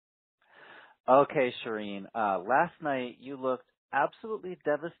Okay, Shirin. Last night you looked absolutely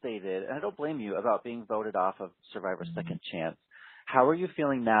devastated, and I don't blame you about being voted off of Survivor's Second Chance. How are you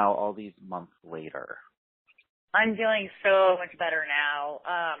feeling now, all these months later? I'm feeling so much better now.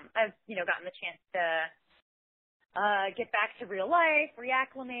 I've, gotten the chance to get back to real life,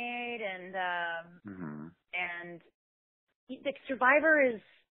 reacclimate, and the Survivor is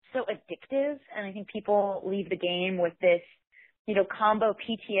so addictive, and I think people leave the game with this, combo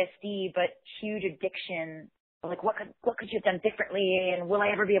PTSD, but huge addiction. Like, what could you have done differently, and will I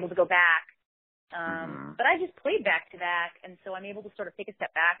ever be able to go back? But I just played back to back, and so I'm able to sort of take a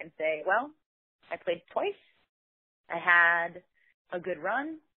step back and say, well, I played twice. I had a good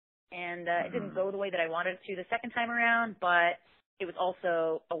run, and it didn't go the way that I wanted it to the second time around, but it was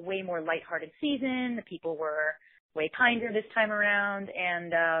also a way more lighthearted season. The people were way kinder this time around,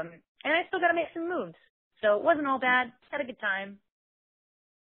 and I still got to make some moves. So it wasn't all bad. Had a good time.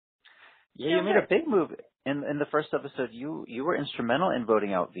 Yeah, you made a big move. In the first episode, you were instrumental in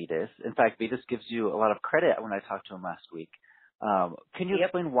voting out Vetus. In fact, Vetus gives you a lot of credit when I talked to him last week. Can you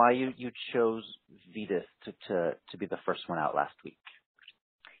explain why you chose Vetus to be the first one out last week?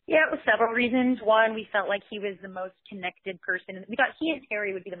 Yeah, it was several reasons. One, we felt like he was the most connected person. We thought he and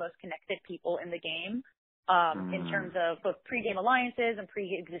Terry would be the most connected people in the game in terms of both pre-game alliances and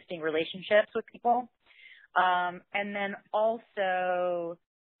pre-existing relationships with people. And then also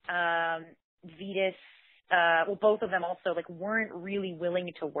Vetus, both of them also weren't really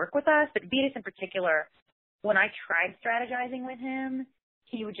willing to work with us, but Vetus in particular, when I tried strategizing with him,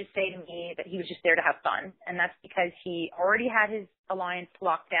 he would just say to me that he was just there to have fun. And that's because he already had his alliance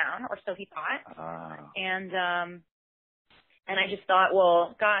locked down, or so he thought. And I just thought,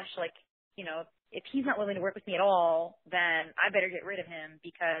 well, gosh, if he's not willing to work with me at all, then I better get rid of him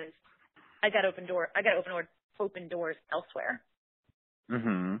because I got open doors elsewhere.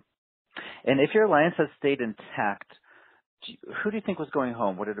 And if your alliance has stayed intact, who do you think was going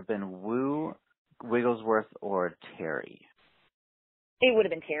home? Would it have been Wu, Wigglesworth, or Terry? It would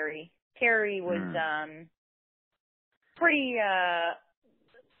have been Terry. Terry was pretty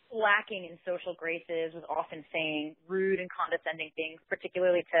lacking in social graces, was often saying rude and condescending things,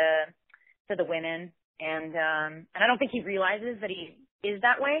 particularly to the women. And I don't think he realizes that he is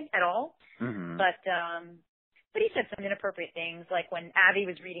that way at all. But he said some inappropriate things, like when Abby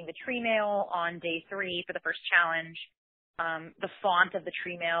was reading the tree mail on day 3 for the first challenge, the font of the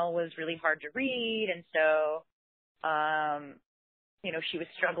tree mail was really hard to read, and so, she was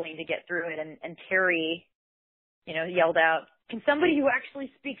struggling to get through it, and Terry, yelled out, "Can somebody who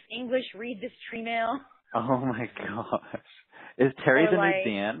actually speaks English read this tree mail?" Oh my gosh. Is Terry the new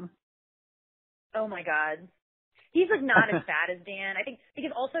Dan? Oh my God. He's not as bad as Dan. I think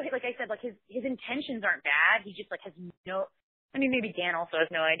because also, like I said, his intentions aren't bad. He just has no. I mean, maybe Dan also has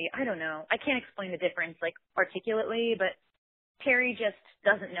no idea. I don't know. I can't explain the difference articulately, but Terry just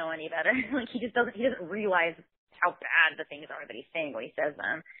doesn't know any better. He doesn't realize how bad the things are that he's saying when he says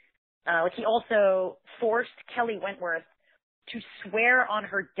them. He also forced Kelly Wentworth to swear on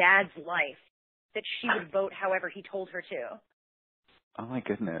her dad's life that she would vote however he told her to. Oh my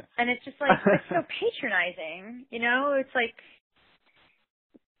goodness. And it's just it's so patronizing, it's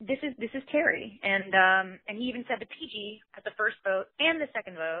this is Terry. And he even said to PG at the first vote and the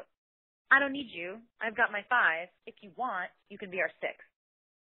second vote, "I don't need you. I've got my 5. If you want, you can be our 6.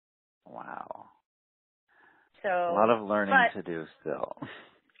 Wow. So a lot of learning to do still.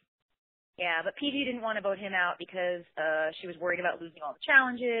 Yeah, but PG didn't want to vote him out because she was worried about losing all the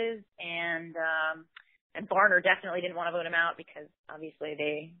challenges, and Barner definitely didn't want to vote him out because obviously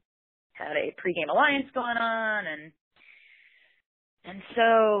they had a pregame alliance going on, and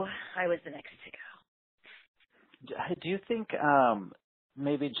so I was the next to go. Do you think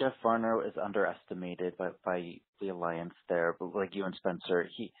maybe Jeff Varner is underestimated by the alliance there? But like you and Spencer,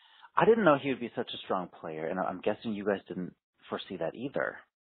 I didn't know he would be such a strong player, and I'm guessing you guys didn't foresee that either.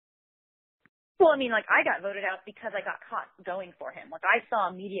 Well, I mean, I got voted out because I got caught going for him. I saw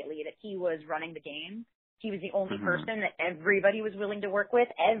immediately that he was running the game. He was the only person that everybody was willing to work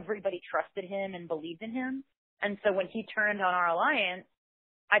with. Everybody trusted him and believed in him. And so when he turned on our alliance,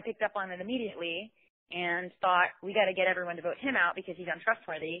 I picked up on it immediately and thought, we got to get everyone to vote him out because he's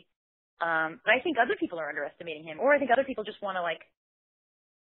untrustworthy. But I think other people are underestimating him, or I think other people just want to I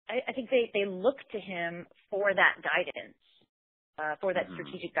think they look to him for that guidance. For that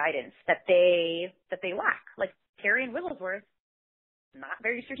strategic guidance that they lack. Like Terry and Wigglesworth, not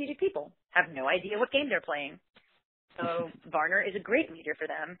very strategic people, have no idea what game they're playing. So Varner is a great leader for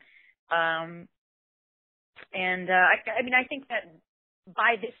them. I think that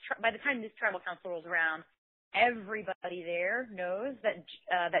by the time this tribal council rolls around, everybody there knows that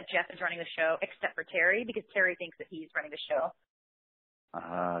that Jeff is running the show, except for Terry, because Terry thinks that he's running the show.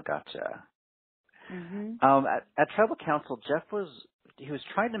 Gotcha. Mm-hmm. At Tribal Council, Jeff was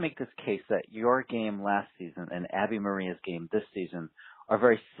trying to make this case that your game last season and Abi-Maria's game this season are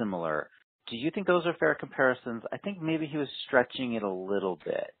very similar. Do you think those are fair comparisons? I think maybe he was stretching it a little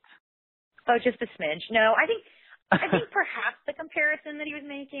bit. Oh, just a smidge. No, I think perhaps the comparison that he was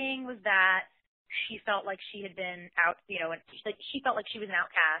making was that she felt like she had been out, and she felt like she was an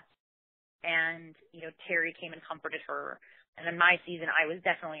outcast, and Terry came and comforted her. And in my season, I was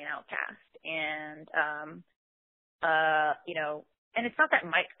definitely an outcast, and and it's not that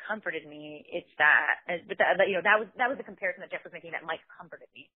Mike comforted me. It's that, that was the comparison that Jeff was making, that Mike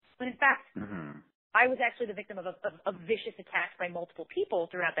comforted me. But in fact, I was actually the victim of a vicious attacks by multiple people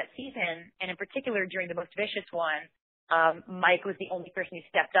throughout that season, and in particular during the most vicious one, Mike was the only person who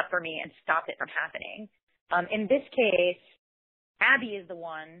stepped up for me and stopped it from happening. In this case, Abby is the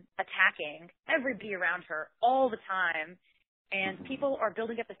one attacking everybody around her all the time, and people are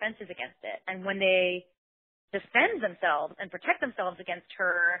building up defenses against it. And when they defend themselves and protect themselves against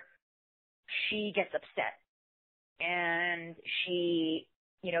her, she gets upset. And she,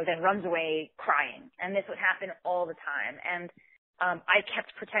 then runs away crying. And this would happen all the time. And I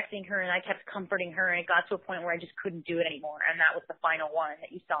kept protecting her and I kept comforting her, and it got to a point where I just couldn't do it anymore. And that was the final one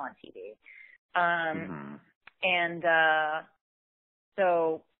that you saw on TV. And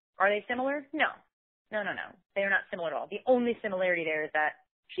so are they similar? No. They are not similar at all. The only similarity there is that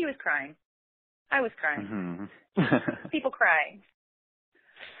she was crying. I was crying. People cry.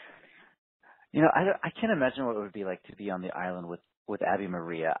 I can't imagine what it would be like to be on the island with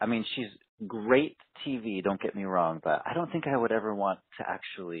Abi-Maria. I mean, she's great TV, don't get me wrong, but I don't think I would ever want to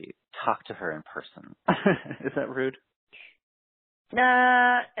actually talk to her in person. Is that rude?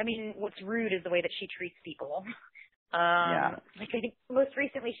 I mean, what's rude is the way that she treats people. Yeah. Like, I think most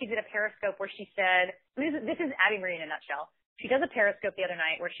recently she did a Periscope where she said, this is Abi-Maria in a nutshell. She does a Periscope the other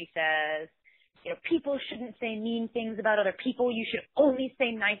night where she says, people shouldn't say mean things about other people. You should only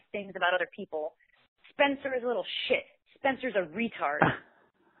say nice things about other people. Spencer is a little shit. Spencer's a retard.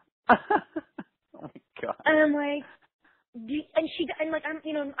 Oh my God. And I'm like, we,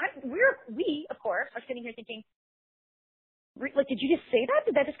 of course, are sitting here thinking, like, did you just say that?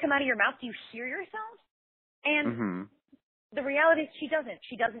 Did that just come out of your mouth? Do you hear yourself? And the reality is she doesn't.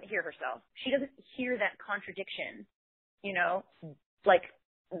 She doesn't hear herself. She doesn't hear that contradiction, like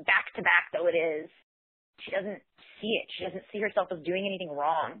back to back though it is. She doesn't see it. She doesn't see herself as doing anything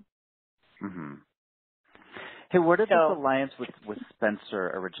wrong. Hey, where did this alliance with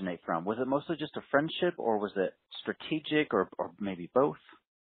Spencer originate from? Was it mostly just a friendship, or was it strategic, or maybe both?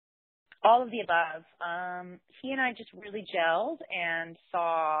 All of the above. He and I just really gelled and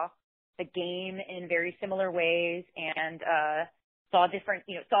saw the game in very similar ways, and saw different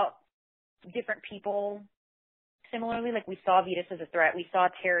people similarly. Like, we saw Vetus as a threat. We saw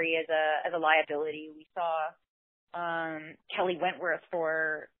Terry as a liability. We saw Kelly Wentworth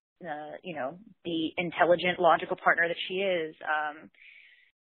for the intelligent, logical partner that she is.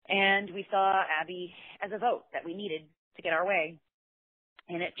 And we saw Abby as a vote that we needed to get our way.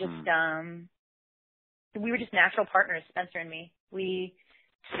 And it just, we were just natural partners, Spencer and me. We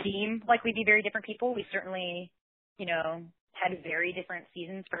seem like we'd be very different people. We certainly, had very different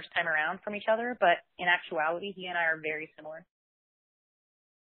seasons first time around from each other, but in actuality, he and I are very similar.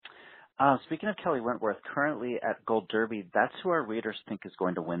 Speaking of Kelly Wentworth, currently at Gold Derby, that's who our readers think is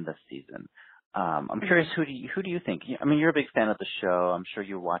going to win this season. I'm curious, who do you think? I mean, you're a big fan of the show. I'm sure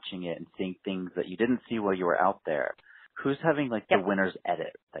you're watching it and seeing things that you didn't see while you were out there. Who's having the winner's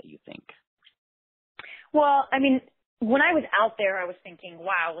edit that you think? Well, I mean, when I was out there, I was thinking,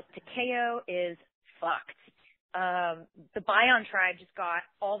 wow, Takeo is fucked. The Bion tribe just got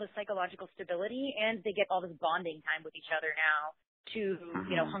all the psychological stability, and they get all this bonding time with each other now to,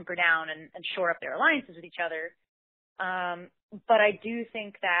 hunker down and shore up their alliances with each other. But I do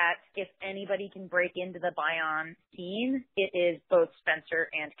think that if anybody can break into the Bion scene, it is both Spencer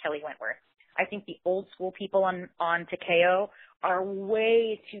and Kelly Wentworth. I think the old school people on Takeo are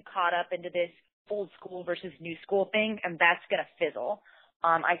way too caught up into this old school versus new school thing, and that's going to fizzle.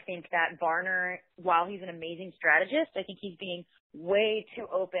 I think that Varner, while he's an amazing strategist, I think he's being way too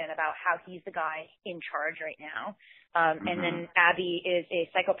open about how he's the guy in charge right now. And then Abby is a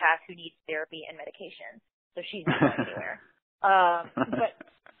psychopath who needs therapy and medication, so she's not going anywhere.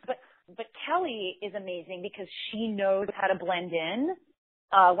 But Kelly is amazing because she knows how to blend in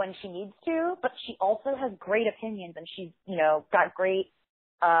when she needs to, but she also has great opinions, and she's got great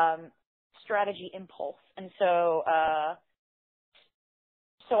strategy impulse, and so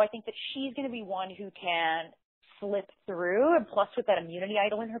I think that she's going to be one who can slip through, and plus with that immunity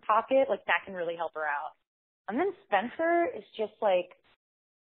idol in her pocket, like that can really help her out. And then Spencer is just like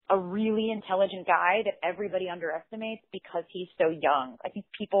a really intelligent guy that everybody underestimates because he's so young. I think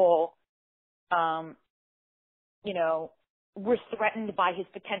people, you know, were threatened by his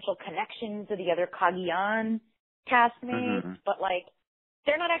potential connections to the other Cagayan castmates, but like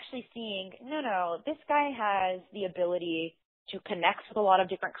they're not actually seeing, no, this guy has the ability to connect with a lot of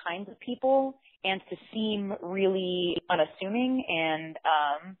different kinds of people and to seem really unassuming and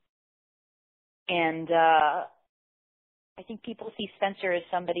I think people see Spencer as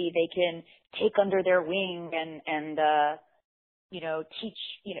somebody they can take under their wing and you know,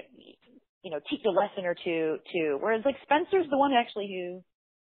 teach a lesson or two to. Whereas like Spencer's the one actually who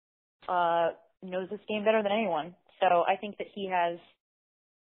knows this game better than anyone. So I think that he has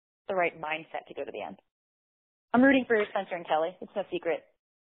the right mindset to go to the end. I'm rooting for Spencer and Kelly. It's no secret.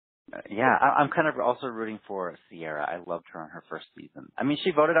 Yeah, I'm kind of also rooting for Sierra. I loved her on her first season. I mean,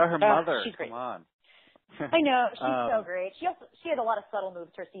 she voted out her mother. She's great. Come on. I know. She's so great. She had a lot of subtle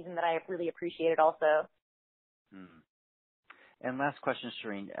moves her season that I really appreciated also. And last question,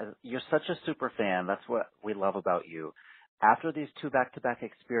 Shirin. You're such a super fan. That's what we love about you. After these 2 back-to-back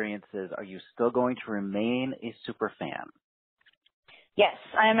experiences, are you still going to remain a super fan? Yes,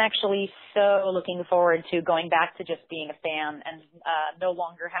 I am actually so looking forward to going back to just being a fan and no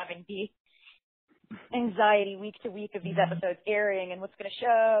longer having the anxiety week to week of these episodes airing and what's going to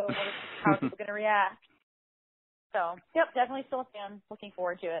show, how people going to react. So, yep, definitely still a fan. Looking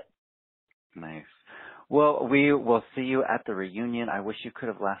forward to it. Nice. Well, we will see you at the reunion. I wish you could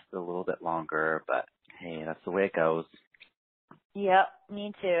have lasted a little bit longer, but hey, that's the way it goes. Yep,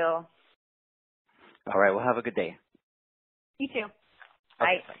 me too. All right, well, have a good day. You too.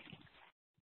 Okay, bye.